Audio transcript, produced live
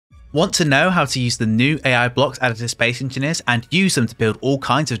Want to know how to use the new AI blocks added to Space Engineers and use them to build all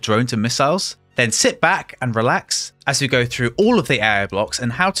kinds of drones and missiles? Then sit back and relax as we go through all of the AI blocks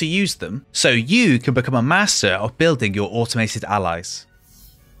and how to use them so you can become a master of building your automated allies.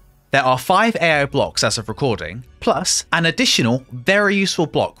 There are 5 AI blocks as of recording, plus an additional very useful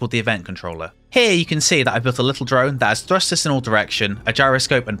block called the event controller. Here you can see that I built a little drone that has thrusters in all direction, a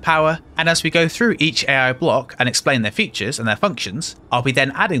gyroscope and power, and as we go through each AI block and explain their features and their functions, I'll be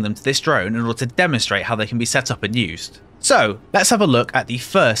then adding them to this drone in order to demonstrate how they can be set up and used. So let's have a look at the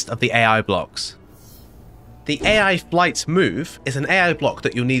first of the AI blocks. The AI Flight Move is an AI block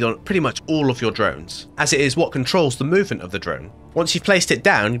that you'll need on pretty much all of your drones, as it is what controls the movement of the drone. Once you've placed it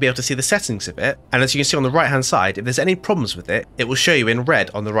down, you'll be able to see the settings of it, and as you can see on the right hand side, if there's any problems with it, it will show you in red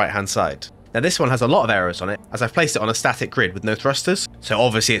on the right hand side. Now this one has a lot of errors on it, as I've placed it on a static grid with no thrusters, so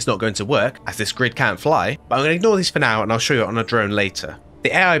obviously it's not going to work, as this grid can't fly, but I'm going to ignore these for now and I'll show you it on a drone later.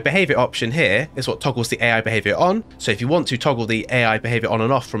 The AI behavior option here is what toggles the AI behavior on, so if you want to toggle the AI behavior on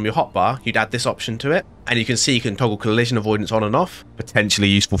and off from your hotbar, you'd add this option to it, and you can see you can toggle collision avoidance on and off, potentially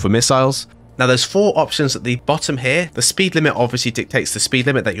useful for missiles. Now there's 4 options at the bottom here. The speed limit obviously dictates the speed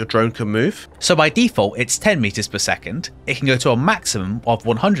limit that your drone can move. So by default it's 10 meters per second, it can go to a maximum of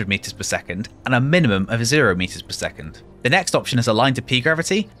 100 meters per second and a minimum of 0 meters per second. The next option is aligned to P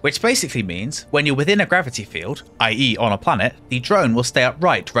gravity, which basically means when you're within a gravity field, i.e. on a planet, the drone will stay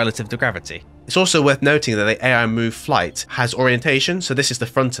upright relative to gravity. It's also worth noting that the AI Move Flight has orientation, so this is the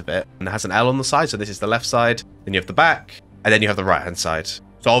front of it, and it has an L on the side, so this is the left side, then you have the back, and then you have the right hand side.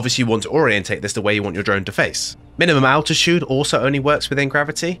 So obviously you want to orientate this the way you want your drone to face. Minimum altitude also only works within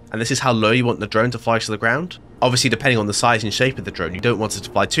gravity, and this is how low you want the drone to fly to the ground. Obviously depending on the size and shape of the drone, you don't want it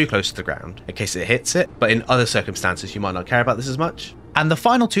to fly too close to the ground in case it hits it, but in other circumstances you might not care about this as much. And the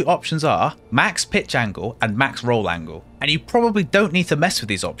final 2 options are max pitch angle and max roll angle, and you probably don't need to mess with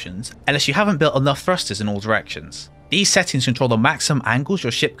these options unless you haven't built enough thrusters in all directions. These settings control the maximum angles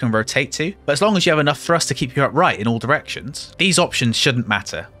your ship can rotate to, but as long as you have enough thrust to keep you upright in all directions, these options shouldn't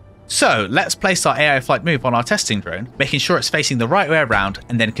matter. So let's place our AI Flight Move on our testing drone, making sure it's facing the right way around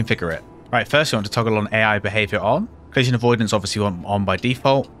and then configure it. Right, first we want to toggle on AI behavior on. Collision avoidance obviously on by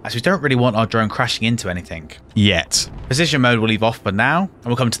default, as we don't really want our drone crashing into anything yet. Precision mode we'll leave off for now, and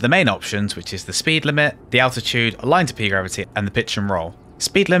we'll come to the main options, which is the speed limit, the altitude, aligned to P gravity, and the pitch and roll.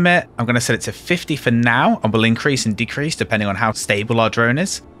 Speed limit, I'm going to set it to 50 for now, and will increase and decrease depending on how stable our drone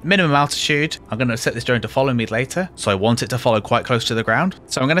is. Minimum altitude, I'm going to set this drone to follow me later, so I want it to follow quite close to the ground.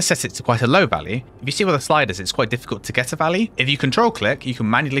 So I'm going to set it to quite a low value. If you see where the slide is, it's quite difficult to get a value. If you control click, you can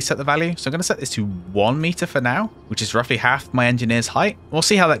manually set the value. So I'm going to set this to 1 meter for now, which is roughly half my engineer's height. We'll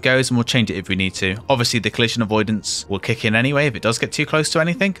see how that goes and we'll change it if we need to. Obviously the collision avoidance will kick in anyway if it does get too close to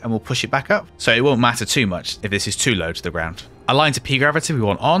anything, and we'll push it back up. So it won't matter too much if this is too low to the ground. Aligned to P gravity we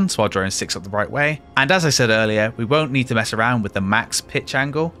want on, so our drone sticks up the right way. And as I said earlier, we won't need to mess around with the max pitch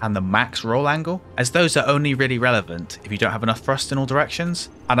angle and the max roll angle, as those are only really relevant if you don't have enough thrust in all directions.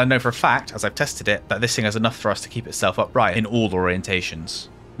 And I know for a fact, as I've tested it, that this thing has enough thrust to keep itself upright in all orientations.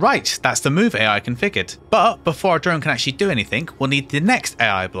 Right, that's the Move AI configured. But before our drone can actually do anything, we'll need the next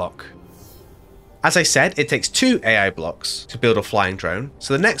AI block. As I said, it takes 2 AI blocks to build a flying drone,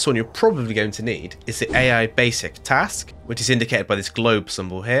 so the next one you're probably going to need is the AI Basic Task, which is indicated by this globe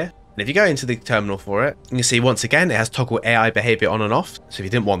symbol here. And if you go into the terminal for it, you can see once again it has toggle AI behavior on and off, so if you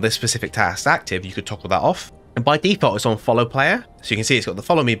didn't want this specific task active, you could toggle that off. And by default it's on follow player, so you can see it's got the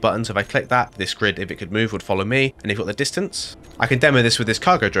follow me button, so if I click that, this grid, if it could move, would follow me, and if you've got the distance. I can demo this with this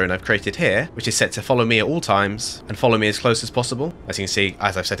cargo drone I've created here, which is set to follow me at all times, and follow me as close as possible. As you can see,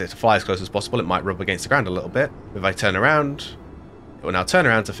 as I've set it to fly as close as possible, it might rub against the ground a little bit. If I turn around, it will now turn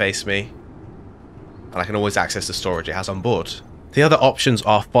around to face me, and I can always access the storage it has on board. The other options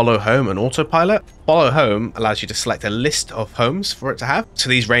are follow home and autopilot. Follow home allows you to select a list of homes for it to have. So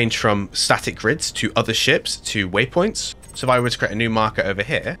these range from static grids to other ships to waypoints. So if I were to create a new marker over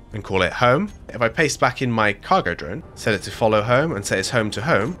here and call it home, if I paste back in my cargo drone, set it to follow home and set its home to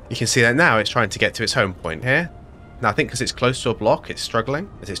home, you can see that now it's trying to get to its home point here. Now I think because it's close to a block, it's struggling,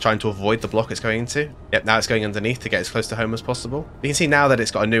 as it's trying to avoid the block it's going into. Yep, now it's going underneath to get as close to home as possible. You can see now that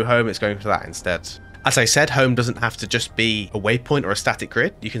it's got a new home, it's going for that instead. As I said, home doesn't have to just be a waypoint or a static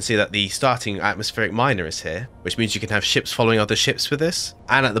grid. You can see that the starting atmospheric miner is here, which means you can have ships following other ships with this.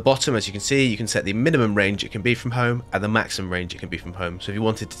 And at the bottom, as you can see, you can set the minimum range it can be from home and the maximum range it can be from home. So if you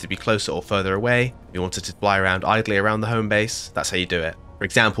wanted it to be closer or further away, if you wanted to fly around idly around the home base, that's how you do it. For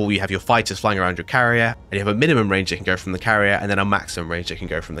example, you have your fighters flying around your carrier, and you have a minimum range that can go from the carrier, and then a maximum range that can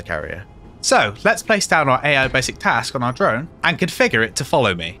go from the carrier. So let's place down our AI basic task on our drone and configure it to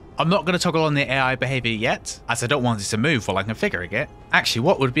follow me. I'm not going to toggle on the AI behavior yet, as I don't want it to move while I'm configuring it. Actually,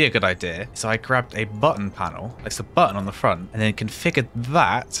 what would be a good idea is I grabbed a button panel, like the button on the front, and then configured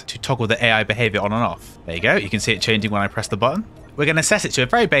that to toggle the AI behavior on and off. There you go, you can see it changing when I press the button. We're going to set it to a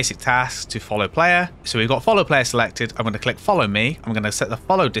very basic task to follow player. So we've got follow player selected. I'm going to click follow me. I'm going to set the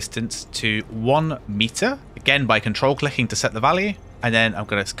follow distance to 1 meter, again by control clicking to set the value. And then I'm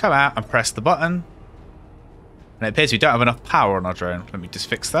going to come out and press the button. And it appears we don't have enough power on our drone. Let me just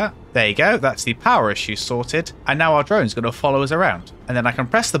fix that. There you go, that's the power issue sorted. And now our drone's going to follow us around. And then I can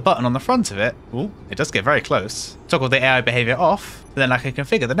press the button on the front of it. Ooh, it does get very close. Toggle the AI behavior off, and then I can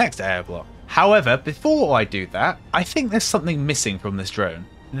configure the next AI block. However, before I do that, I think there's something missing from this drone.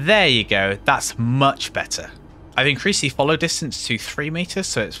 There you go, that's much better. I've increased the follow distance to 3 meters,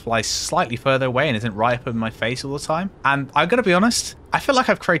 so it flies slightly further away and isn't right up in my face all the time. And I'm going to be honest, I feel like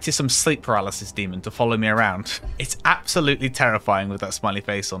I've created some sleep paralysis demon to follow me around. It's absolutely terrifying with that smiley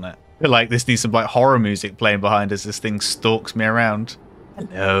face on it. I feel like this needs some like horror music playing behind as this thing stalks me around.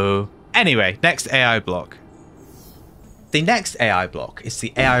 Hello. Anyway, next AI block. The next AI block is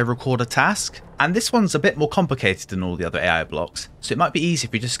the AI recorder task, and this one's a bit more complicated than all the other AI blocks, so it might be easy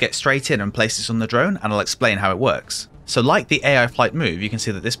if we just get straight in and place this on the drone, and I'll explain how it works. So like the AI flight move, you can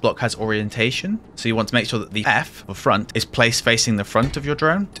see that this block has orientation, so you want to make sure that the F, or front, is placed facing the front of your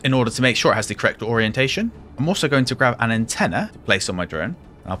drone in order to make sure it has the correct orientation. I'm also going to grab an antenna to place on my drone.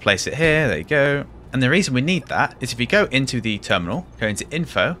 I'll place it here, there you go. And the reason we need that is if you go into the terminal, go into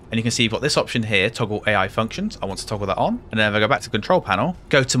info, and you can see you've got this option here, toggle AI functions. I want to toggle that on. And then if I go back to control panel,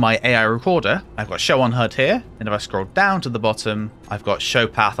 go to my AI recorder, I've got show on HUD here. And if I scroll down to the bottom, I've got show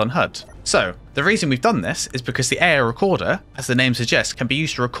path on HUD. So the reason we've done this is because the AI recorder, as the name suggests, can be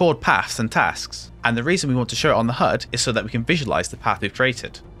used to record paths and tasks. And the reason we want to show it on the HUD is so that we can visualize the path we've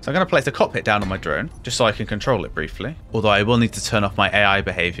created. So I'm going to place the cockpit down on my drone, just so I can control it briefly. Although I will need to turn off my AI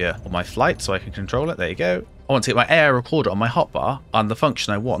behavior on my flight so I can control it. There you go. I want to get my AI recorder on my hotbar, and the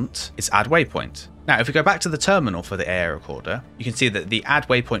function I want is add waypoint. Now, if we go back to the terminal for the AI recorder, you can see that the add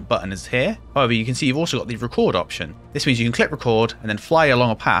waypoint button is here. However, you can see you've also got the record option. This means you can click record and then fly along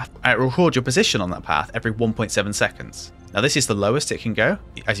a path, and it will record your position on that path every 1.7 seconds. Now this is the lowest it can go.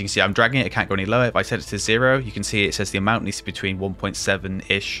 As you can see, I'm dragging it, it can't go any lower. If I set it to 0, you can see it says the amount needs to be between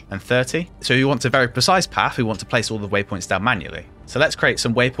 1.7-ish and 30. So if you want a very precise path, we want to place all the waypoints down manually. So let's create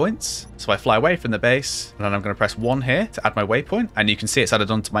some waypoints. So I fly away from the base, and then I'm going to press 1 here to add my waypoint. And you can see it's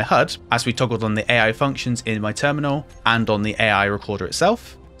added onto my HUD as we toggled on the AI functions in my terminal and on the AI recorder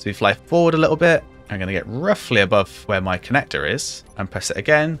itself. So we fly forward a little bit. I'm going to get roughly above where my connector is and press it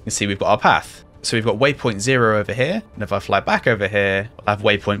again. You can see we've got our path. So we've got waypoint 0 over here, and if I fly back over here, I'll have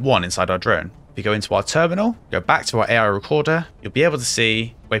waypoint 1 inside our drone. If you go into our terminal, go back to our AI recorder, you'll be able to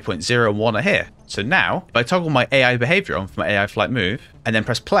see waypoint 0 and 1 are here. So now, if I toggle my AI behavior on for my AI flight move, and then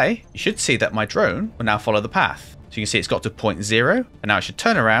press play, you should see that my drone will now follow the path. So you can see it's got to point 0, and now it should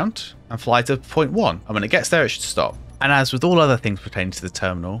turn around and fly to point 1. And when it gets there, it should stop. And as with all other things pertaining to the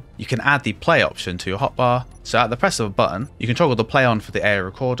terminal, you can add the play option to your hotbar. So at the press of a button, you can toggle the play on for the AI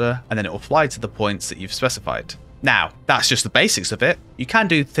recorder, and then it will fly to the points that you've specified. Now, that's just the basics of it. You can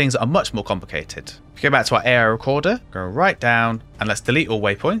do things that are much more complicated. If you go back to our AI recorder, go right down, and let's delete all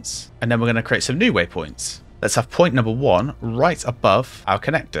waypoints, and then we're going to create some new waypoints. Let's have point number 1 right above our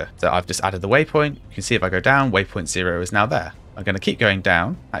connector. So I've just added the waypoint. You can see if I go down, waypoint 0 is now there. I'm going to keep going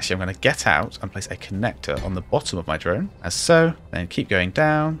down. Actually, I'm going to get out and place a connector on the bottom of my drone, as so. Then keep going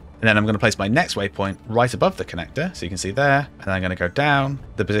down. And then I'm going to place my next waypoint right above the connector, so you can see there. And then I'm going to go down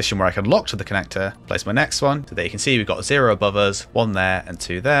the position where I can lock to the connector, place my next one. So there you can see we've got 0 above us, 1 there, and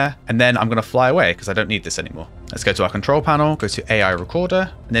 2 there. And then I'm going to fly away because I don't need this anymore. Let's go to our control panel, go to AI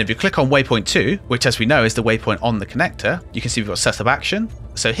recorder. And then if you click on waypoint 2, which as we know is the waypoint on the connector, you can see we've got setup action.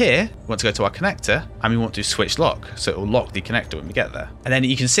 So here, we want to go to our connector, and we want to switch lock. So it will lock the connector when we get there. And then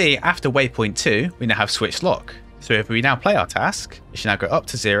you can see after waypoint 2, we now have switch lock. So if we now play our task, it should now go up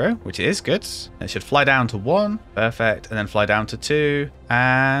to 0, which is good. And it should fly down to 1, perfect, and then fly down to 2,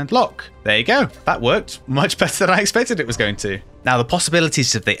 and lock. There you go. That worked much better than I expected it was going to. Now, the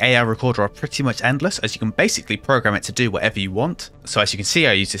possibilities of the AI recorder are pretty much endless, as you can basically program it to do whatever you want. So as you can see,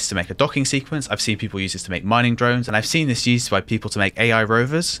 I use this to make a docking sequence. I've seen people use this to make mining drones, and I've seen this used by people to make AI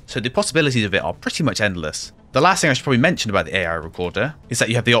rovers. So the possibilities of it are pretty much endless. The last thing I should probably mention about the AI recorder is that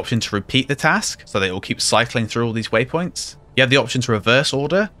you have the option to repeat the task, so that it will keep cycling through all these waypoints. You have the option to reverse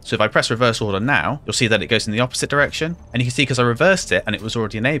order, so if I press reverse order now, you'll see that it goes in the opposite direction. And you can see because I reversed it and it was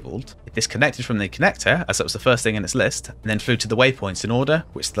already enabled, it disconnected from the connector, as that was the first thing in its list, and then flew to the waypoints in order,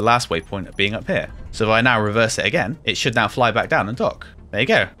 which is the last waypoint being up here. So if I now reverse it again, it should now fly back down and dock. There you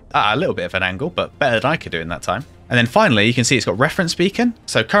go. A little bit of an angle, but better than I could do in that time. And then finally, you can see it's got reference beacon.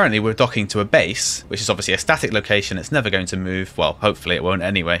 So currently we're docking to a base, which is obviously a static location. It's never going to move. Well, hopefully it won't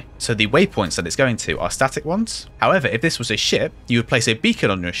anyway. So the waypoints that it's going to are static ones. However, if this was a ship, you would place a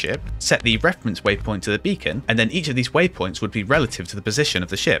beacon on your ship, set the reference waypoint to the beacon, and then each of these waypoints would be relative to the position of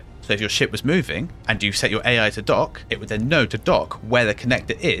the ship. So if your ship was moving and you set your AI to dock, it would then know to dock where the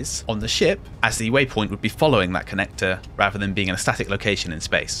connector is on the ship, as the waypoint would be following that connector rather than being in a static location in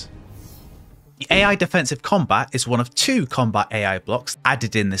space. The AI defensive combat is one of 2 combat AI blocks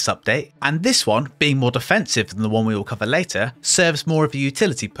added in this update, and this one, being more defensive than the one we will cover later, serves more of a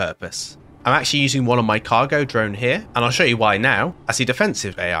utility purpose. I'm actually using one on my cargo drone here, and I'll show you why now, as the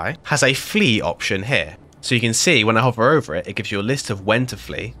defensive AI has a flee option here. So you can see when I hover over it, it gives you a list of when to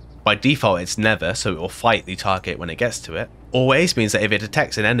flee. By default it's never, so it will fight the target when it gets to it. Always means that if it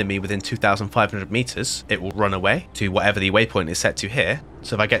detects an enemy within 2,500 meters, it will run away to whatever the waypoint is set to here.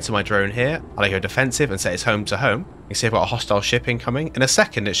 So if I get to my drone here, I'll go defensive and set its home to home. You can see I've got a hostile ship incoming. In a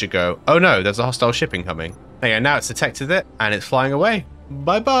second it should go, oh no, there's a hostile ship incoming. There you go, now it's detected it and it's flying away.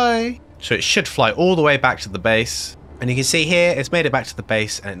 Bye bye. So it should fly all the way back to the base. And you can see here, it's made it back to the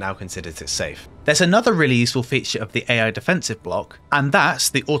base and it now considers it safe. There's another really useful feature of the AI defensive block, and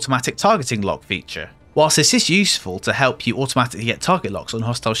that's the automatic targeting lock feature. Whilst this is useful to help you automatically get target locks on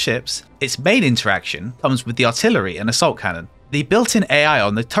hostile ships, its main interaction comes with the artillery and assault cannon. The built-in AI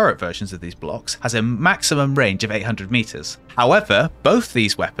on the turret versions of these blocks has a maximum range of 800 meters. However, both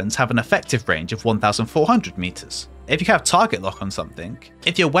these weapons have an effective range of 1,400 meters. If you have target lock on something,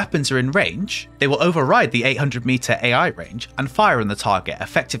 if your weapons are in range, they will override the 800 meter AI range and fire on the target,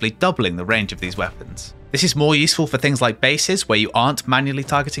 effectively doubling the range of these weapons. This is more useful for things like bases where you aren't manually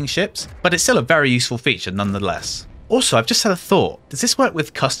targeting ships, but it's still a very useful feature nonetheless. Also, I've just had a thought. Does this work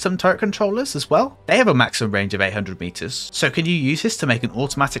with custom turret controllers as well? They have a maximum range of 800 meters, so can you use this to make an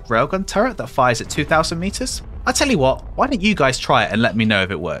automatic railgun turret that fires at 2,000 meters? I'll tell you what, why don't you guys try it and let me know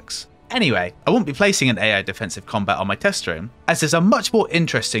if it works. Anyway, I won't be placing an AI defensive combat on my test drone, as there's a much more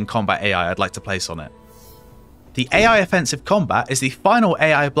interesting combat AI I'd like to place on it. The AI offensive combat is the final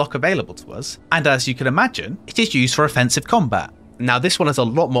AI block available to us, and as you can imagine, it is used for offensive combat. Now this one has a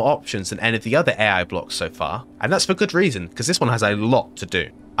lot more options than any of the other AI blocks so far, and that's for good reason, because this one has a lot to do.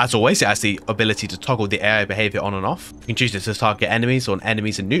 As always, it has the ability to toggle the AI behavior on and off. You can choose it to target enemies or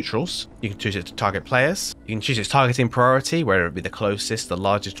enemies and neutrals. You can choose it to target players. You can choose its targeting priority, whether it be the closest, the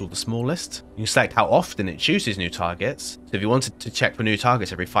largest, or the smallest. You can select how often it chooses new targets. So if you wanted to check for new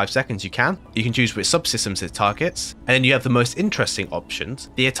targets every 5 seconds, you can. You can choose which subsystems it targets. And then you have the most interesting options,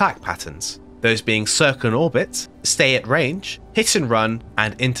 the attack patterns. Those being circle and orbit, stay at range, hit and run,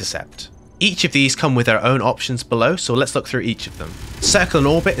 and intercept. Each of these come with their own options below, so let's look through each of them. Circle and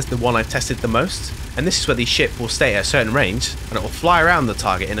orbit is the one I've tested the most, and this is where the ship will stay at a certain range, and it will fly around the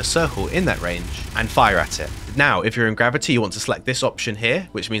target in a circle in that range, and fire at it. Now, if you're in gravity, you want to select this option here,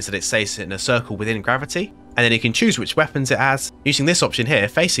 which means that it stays in a circle within gravity, and then you can choose which weapons it has. Using this option here,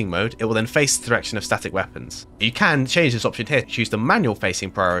 facing mode, it will then face the direction of static weapons. You can change this option here, choose the manual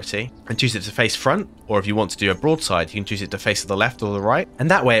facing priority, and choose it to face front, or if you want to do a broadside, you can choose it to face to the left or the right, and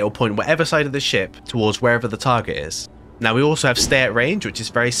that way it will point whatever side of the ship towards wherever the target is. Now we also have stay at range, which is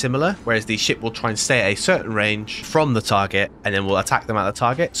very similar, whereas the ship will try and stay at a certain range from the target and then will attack them at the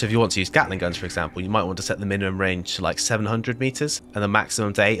target. So if you want to use Gatling guns, for example, you might want to set the minimum range to like 700 meters and the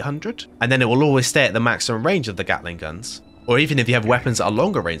maximum to 800. And then it will always stay at the maximum range of the Gatling guns. Or even if you have weapons that are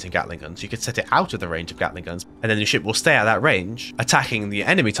longer range than Gatling guns, you could set it out of the range of Gatling guns, and then your ship will stay at that range, attacking the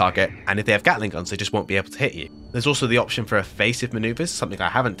enemy target, and if they have Gatling guns, they just won't be able to hit you. There's also the option for evasive maneuvers, something I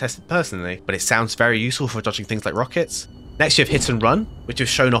haven't tested personally, but it sounds very useful for dodging things like rockets. Next you have hit and run, which was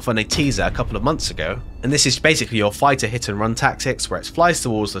shown off on a teaser a couple of months ago, and this is basically your fighter hit and run tactics, where it flies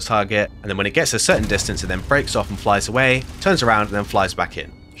towards the target, and then when it gets a certain distance it then breaks off and flies away, turns around and then flies back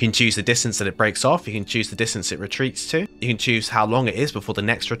in. You can choose the distance that it breaks off, you can choose the distance it retreats to, you can choose how long it is before the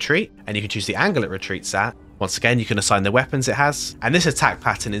next retreat, and you can choose the angle it retreats at. Once again, you can assign the weapons it has, and this attack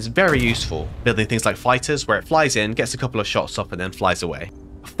pattern is very useful, building things like fighters where it flies in, gets a couple of shots off and then flies away.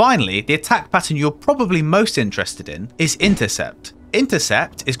 Finally, the attack pattern you're probably most interested in is intercept.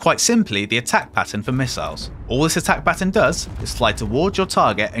 Intercept is quite simply the attack pattern for missiles. All this attack pattern does is fly towards your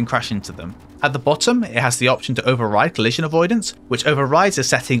target and crash into them. At the bottom, it has the option to override collision avoidance, which overrides a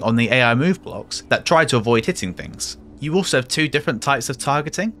setting on the AI move blocks that try to avoid hitting things. You also have 2 different types of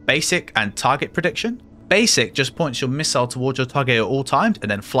targeting, basic and target prediction. Basic just points your missile towards your target at all times and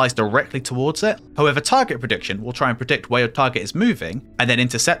then flies directly towards it. However, target prediction will try and predict where your target is moving and then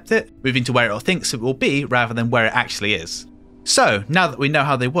intercept it, moving to where it thinks it will be rather than where it actually is. So now that we know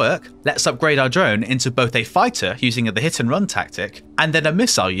how they work, let's upgrade our drone into both a fighter using the hit and run tactic, and then a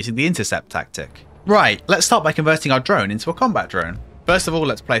missile using the intercept tactic. Right, let's start by converting our drone into a combat drone. First of all,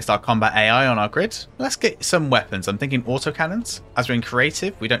 let's place our combat AI on our grid. Let's get some weapons. I'm thinking autocannons. As we're in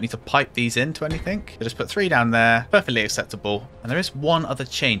creative, we don't need to pipe these into anything. So just put 3 down there, perfectly acceptable. And there is one other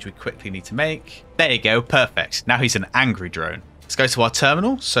change we quickly need to make. There you go, perfect. Now he's an angry drone. Let's go to our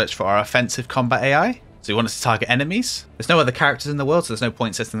terminal, search for our offensive combat AI. So we want it to target enemies. There's no other characters in the world, so there's no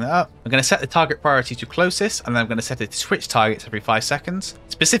point setting that up. I'm going to set the target priority to closest, and then I'm going to set it to switch targets every 5 seconds.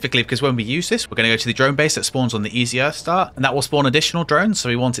 Specifically because when we use this, we're going to go to the drone base that spawns on the easy Earth start, and that will spawn additional drones, so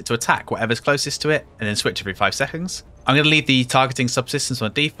we want it to attack whatever's closest to it, and then switch every 5 seconds. I'm going to leave the targeting subsystems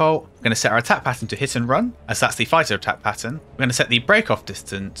on default. I'm going to set our attack pattern to hit and run, as that's the fighter attack pattern. We're going to set the break-off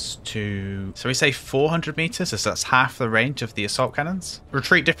distance to, so we say 400 meters, as that's half the range of the assault cannons.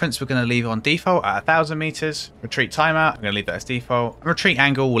 Retreat difference we're going to leave on default at 1000 meters. Retreat timeout, I'm going to leave that as default. And retreat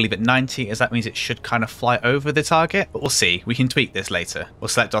angle we'll leave at 90, as that means it should kind of fly over the target, but we'll see. We can tweak this later. We'll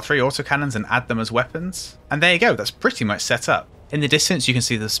select our 3 autocannons and add them as weapons. And there you go, that's pretty much set up. In the distance, you can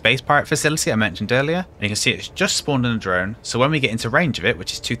see the space pirate facility I mentioned earlier, and you can see it's just spawned in a drone. So when we get into range of it,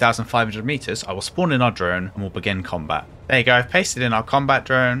 which is 2,500 meters, I will spawn in our drone and we'll begin combat. There you go, I've pasted in our combat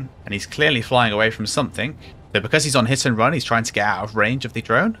drone, and he's clearly flying away from something. So because he's on hit and run, he's trying to get out of range of the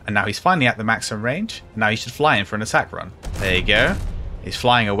drone, and now he's finally at the maximum range. Now he should fly in for an attack run. There you go. He's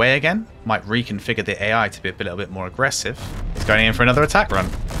flying away again. Might reconfigure the AI to be a little bit more aggressive. He's going in for another attack run.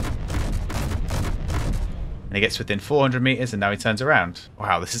 And he gets within 400 meters and now he turns around.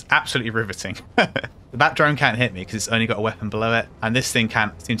 Wow, this is absolutely riveting. That drone can't hit me because it's only got a weapon below it. And this thing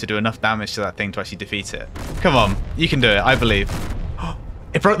can't seem to do enough damage to that thing to actually defeat it. Come on, you can do it, I believe.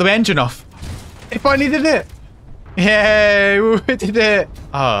 It broke the engine off. It finally did it. Yay, it did it.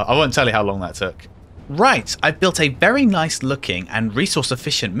 Oh, I won't tell you how long that took. Right, I've built a very nice looking and resource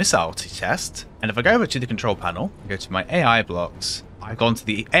efficient missile to test. And if I go over to the control panel, I go to my AI blocks, I've gone to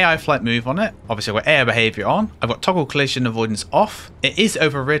the AI flight move on it. Obviously, I've got AI behavior on. I've got toggle collision avoidance off. It is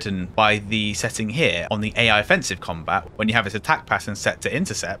overridden by the setting here on the AI offensive combat when you have its attack pattern set to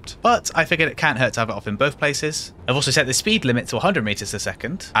intercept, but I figured it can't hurt to have it off in both places. I've also set the speed limit to 100 meters a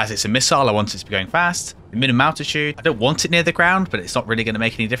second. As it's a missile, I want it to be going fast. The minimum altitude, I don't want it near the ground, but it's not really going to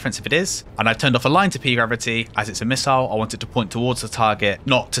make any difference if it is. And I've turned off align to P gravity. As it's a missile, I want it to point towards the target,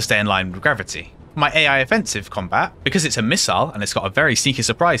 not to stay in line with gravity. My AI offensive combat, because it's a missile and it's got a very sneaky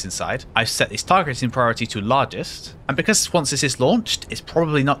surprise inside, I've set its targeting priority to largest. And because once this is launched, it's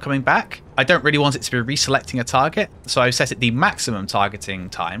probably not coming back, I don't really want it to be reselecting a target, so I've set it the maximum targeting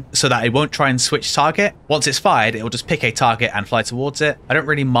time so that it won't try and switch target. Once it's fired, it will just pick a target and fly towards it. I don't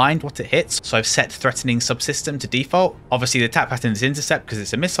really mind what it hits, so I've set threatening subsystem to default. Obviously the attack pattern is intercept because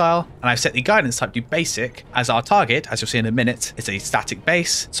it's a missile, and I've set the guidance type to basic, as our target, as you'll see in a minute, is a static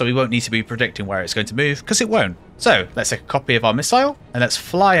base, so we won't need to be predicting where it's going to move, because it won't. So let's take a copy of our missile, and let's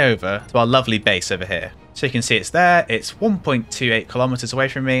fly over to our lovely base over here. So you can see it's there, it's 1.28 kilometers away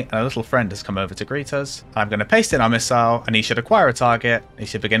from me, and a little friend has come over to greet us. I'm going to paste in our missile, and he should acquire a target. He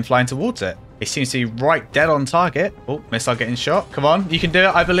should begin flying towards it. He seems to be right dead on target. Oh, missile getting shot. Come on, you can do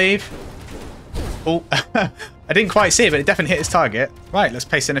it, I believe. Oh, I didn't quite see it, but it definitely hit his target. Right, let's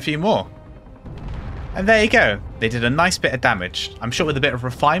paste in a few more. And there you go. They did a nice bit of damage. I'm sure with a bit of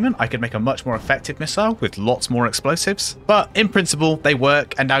refinement, I could make a much more effective missile with lots more explosives. But in principle, they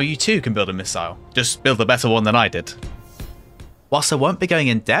work, and now you too can build a missile. Just build a better one than I did. Whilst I won't be going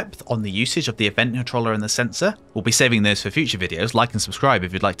in depth on the usage of the event controller and the sensor, we'll be saving those for future videos. Like and subscribe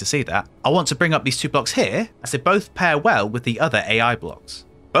if you'd like to see that. I want to bring up these 2 blocks here, as they both pair well with the other AI blocks.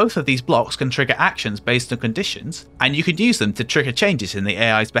 Both of these blocks can trigger actions based on conditions, and you can use them to trigger changes in the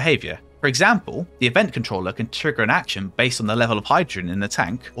AI's behavior. For example, the event controller can trigger an action based on the level of hydrogen in the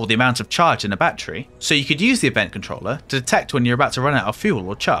tank or the amount of charge in a battery. So you could use the event controller to detect when you're about to run out of fuel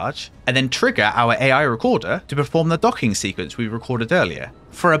or charge, and then trigger our AI recorder to perform the docking sequence we recorded earlier.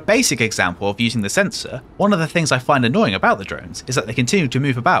 For a basic example of using the sensor, one of the things I find annoying about the drones is that they continue to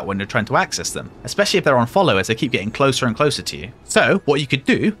move about when you're trying to access them, especially if they're on follow as they keep getting closer and closer to you. So what you could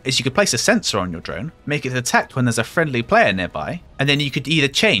do is you could place a sensor on your drone, make it detect when there's a friendly player nearby, and then you could either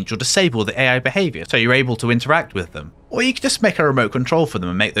change or disable the AI behavior so you're able to interact with them. Or you could just make a remote control for them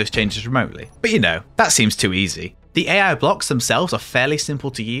and make those changes remotely. But you know, that seems too easy. The AI blocks themselves are fairly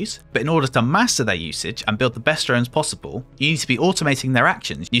simple to use, but in order to master their usage and build the best drones possible, you need to be automating their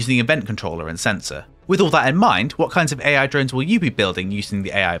actions using the event controller and sensor. With all that in mind, what kinds of AI drones will you be building using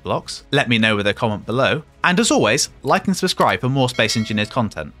the AI blocks? Let me know with a comment below. And as always, like and subscribe for more Space Engineers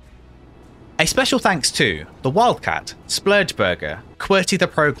content. A special thanks to The Wildcat, Splurgeburger, QWERTY the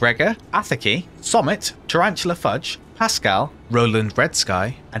Pro Gregor, Athaki, Summit, Tarantula Fudge, Pascal, Roland Red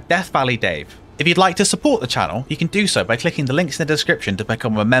Sky, and Death Valley Dave. If you'd like to support the channel, you can do so by clicking the links in the description to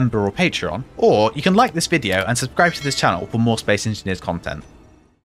become a member or Patreon, or you can like this video and subscribe to this channel for more Space Engineers content.